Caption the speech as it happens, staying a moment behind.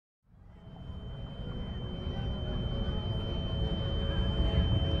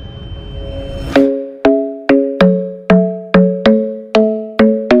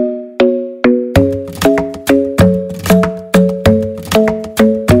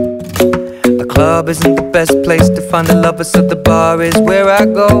club isn't the best place to find a lover, so the bar is where I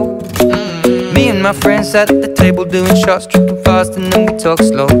go. Me and my friends sat at the table doing shots, tripping fast, and then we talk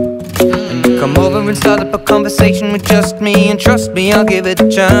slow. And you come over and start up a conversation with just me, and trust me, I'll give it a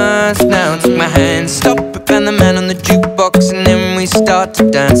chance. Now take my hand, stop it, and the man on the jukebox, and then we start to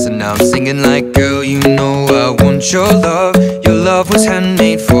dance. And now I'm singing like, girl, you know I want your love. Your love was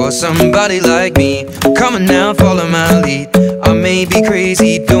handmade for somebody like me. Come on now, follow my lead. I may be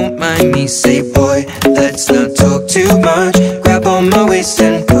crazy, don't mind me. Say, boy, let's not talk too much. Grab on my waist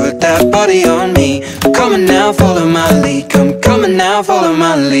and put that body on me. Come on now, follow my lead. Come on now, follow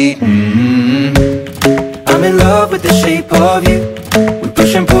my lead. I'm in love with the shape of you. We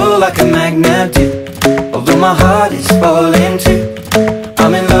push and pull like a magnet do. Although my heart is falling too,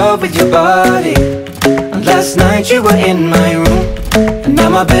 I'm in love with your body. And last night you were in my room, and now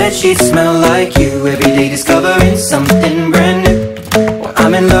my bedsheets smell like you. Every day discovering something brand new. Well,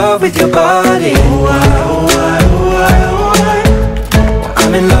 I'm in love with your body. Oh, I, oh, I, oh, I, oh, I. Well,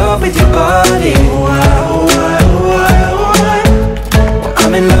 I'm in love with your body. Oh, I, oh, I, oh, I, oh, I. Well,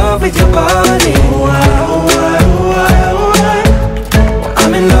 I'm in love with your body. Oh, I, oh, I, oh, I, oh, I. Well,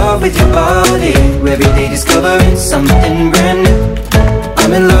 I'm in love with your body. Every day discovering something brand new.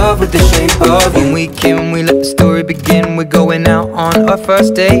 I'm in love with the shape of you. When we came, we let the story begin. We're going out on our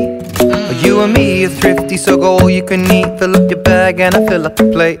first date. You and me are thrifty, so go all you can eat. Fill up your bag and I fill up the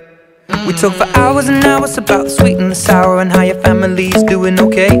plate. We talk for hours and hours about the sweet and the sour, and how your family's doing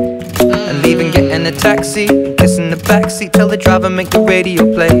okay. And leaving, getting a taxi, kissing the backseat, tell the driver make the radio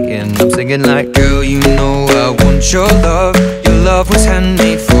play. And I'm singing like, girl, you know I want your love. Your love was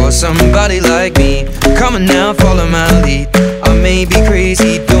handmade for somebody like me. Come on now, follow my lead. I may be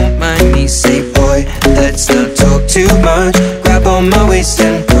crazy, don't mind me. Say, boy, let's not talk too much. Grab on my waist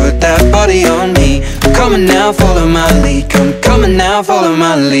and put that body on me. Come on now, follow my lead. Come on now, follow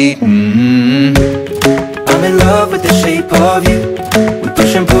my lead. I'm in love with the shape of you. We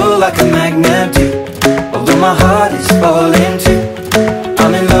push and pull like a magnet do. Although my heart is falling too,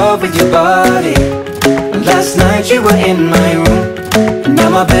 I'm in love with your body. Last night you were in my room, and now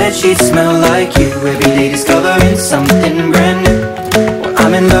my bedsheets smell like you. Every day discovering something brand new. Well,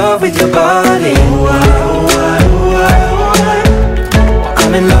 I'm in love with your body. Oh, I, oh, I, oh, I, oh, I. Well,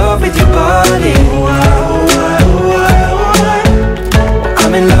 I'm in love with your body. Oh, I, oh, I, oh, I, oh, I. Well,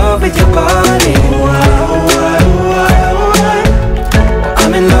 I'm in love with your body. Oh, I, oh, I, oh, I, oh, I. Well,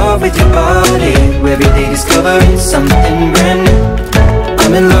 I'm in love with your body. Every day discovering something brand new.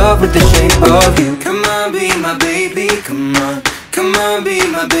 I'm in love with the shape of you. Come on, be my baby, come on. Come on, be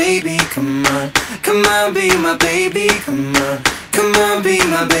my baby, come on. Come on, be my baby, come on. Come on, be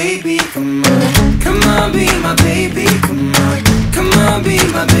my baby, come on. Come on, be my baby, come on. Come on, be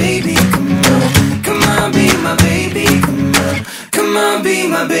my baby, come on. Come on, be my baby, come on. Come on, be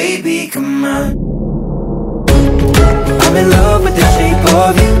my baby, come on. I'm in love with the shape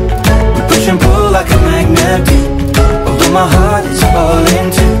of you. We push and pull like a magnet do. Although my heart is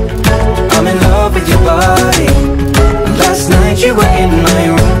falling too, I'm in love with your body. Last night you were in my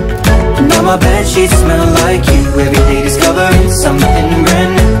room, now my bedsheets smell like you. Every day discovering something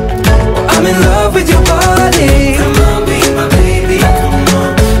brand new. I'm in love with your body. Come on, be my baby, come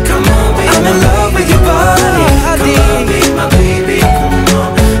on. Come on, be I'm in love with your body. Come on, be my baby, come on.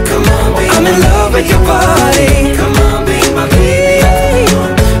 Come on, be I'm in love with your body. Come on, be my baby, come on.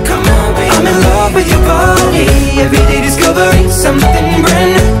 Come on, be I'm in love with your body. Every day discovering something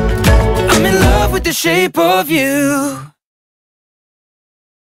brand new. I'm in love with the shape of you.